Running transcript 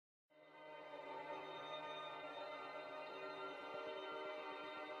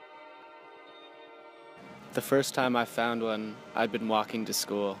The first time I found one, I'd been walking to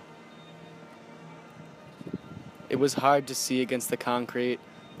school. It was hard to see against the concrete,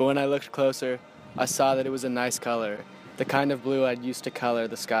 but when I looked closer, I saw that it was a nice color, the kind of blue I'd used to color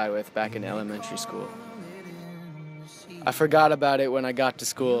the sky with back in elementary school. I forgot about it when I got to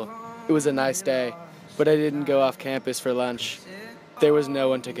school. It was a nice day, but I didn't go off campus for lunch. There was no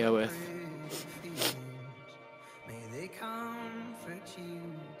one to go with.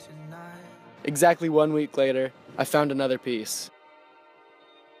 Exactly 1 week later, I found another piece.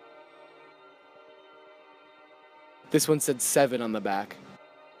 This one said 7 on the back.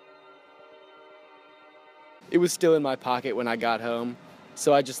 It was still in my pocket when I got home,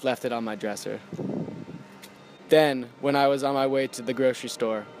 so I just left it on my dresser. Then, when I was on my way to the grocery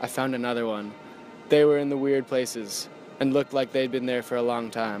store, I found another one. They were in the weird places, and looked like they'd been there for a long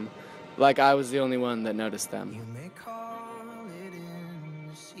time, like I was the only one that noticed them.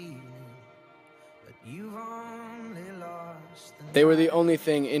 They were the only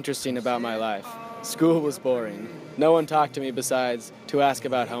thing interesting about my life. School was boring. No one talked to me besides to ask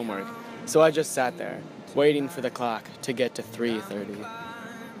about homework, so I just sat there, waiting for the clock to get to 3:30.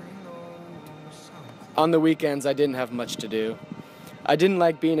 On the weekends, I didn't have much to do. I didn't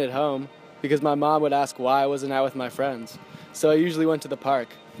like being at home because my mom would ask why I wasn't out with my friends, so I usually went to the park.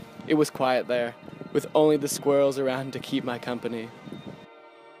 It was quiet there, with only the squirrels around to keep my company.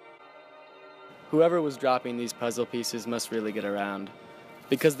 Whoever was dropping these puzzle pieces must really get around,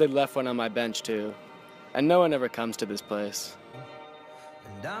 because they left one on my bench too, and no one ever comes to this place.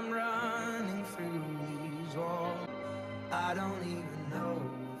 And I'm running through these walls. I don't even know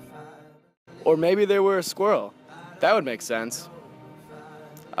if I... Or maybe they were a squirrel. That would make sense.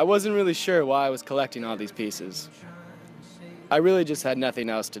 I wasn't really sure why I was collecting all these pieces. I really just had nothing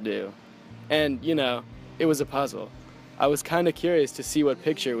else to do. And, you know, it was a puzzle. I was kind of curious to see what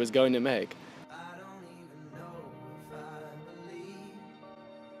picture it was going to make.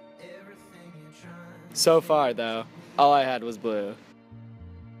 So far, though, all I had was blue.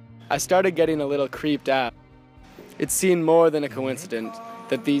 I started getting a little creeped out. It seemed more than a coincidence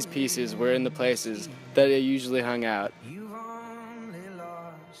that these pieces were in the places that they usually hung out.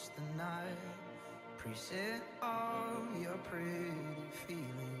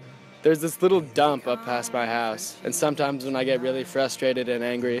 There's this little dump up past my house, and sometimes when I get really frustrated and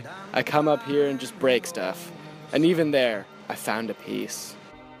angry, I come up here and just break stuff. And even there, I found a piece.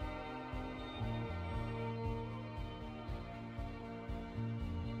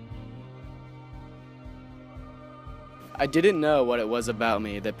 I didn't know what it was about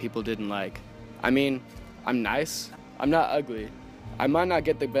me that people didn't like. I mean, I'm nice. I'm not ugly. I might not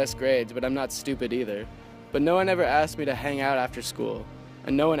get the best grades, but I'm not stupid either. But no one ever asked me to hang out after school,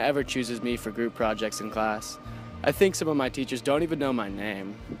 and no one ever chooses me for group projects in class. I think some of my teachers don't even know my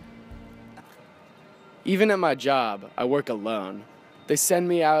name. Even at my job, I work alone. They send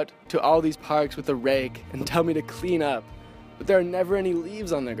me out to all these parks with a rake and tell me to clean up, but there are never any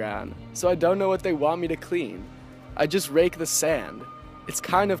leaves on the ground, so I don't know what they want me to clean. I just rake the sand. It's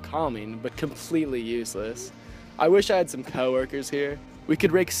kind of calming, but completely useless. I wish I had some coworkers here. We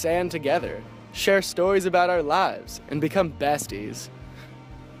could rake sand together, share stories about our lives, and become besties.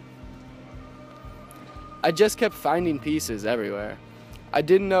 I just kept finding pieces everywhere. I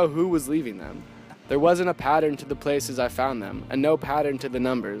didn't know who was leaving them. There wasn't a pattern to the places I found them, and no pattern to the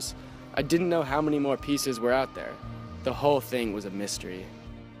numbers. I didn't know how many more pieces were out there. The whole thing was a mystery.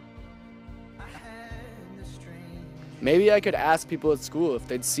 Maybe I could ask people at school if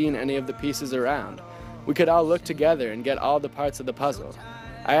they'd seen any of the pieces around. We could all look together and get all the parts of the puzzle.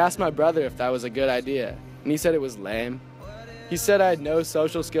 I asked my brother if that was a good idea, and he said it was lame. He said I had no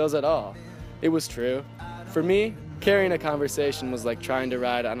social skills at all. It was true. For me, carrying a conversation was like trying to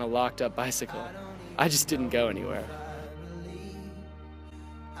ride on a locked-up bicycle. I just didn't go anywhere.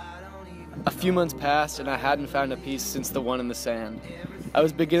 A few months passed, and I hadn't found a piece since the one in the sand. I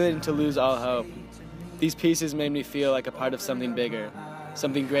was beginning to lose all hope. These pieces made me feel like a part of something bigger,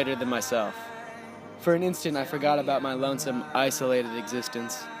 something greater than myself. For an instant, I forgot about my lonesome, isolated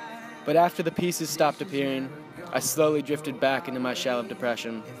existence. But after the pieces stopped appearing, I slowly drifted back into my shell of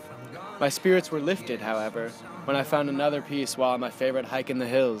depression. My spirits were lifted, however, when I found another piece while on my favorite hike in the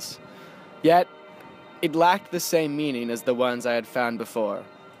hills. Yet, it lacked the same meaning as the ones I had found before.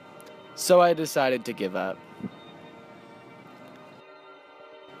 So I decided to give up.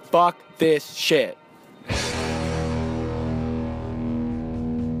 Fuck this shit.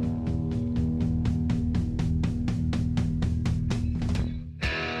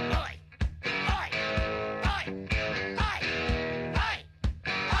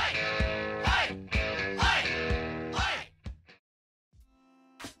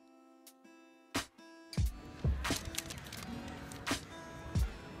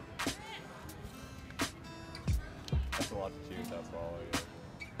 Shoot that ball again.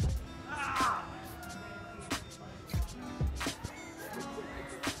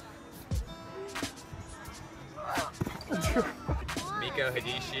 Miko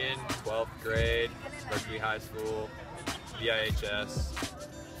Hadishian, 12th grade, Berkeley High School, VIHS,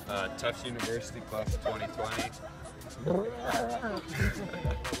 Tufts University, class of 2020.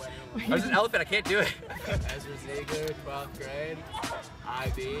 I was an elephant, I can't do it. Ezra Ziegler, 12th grade,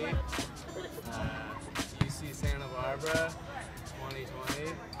 IB, UC Santa Barbara,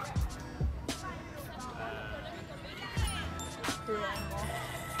 2020.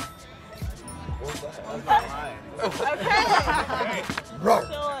 Okay.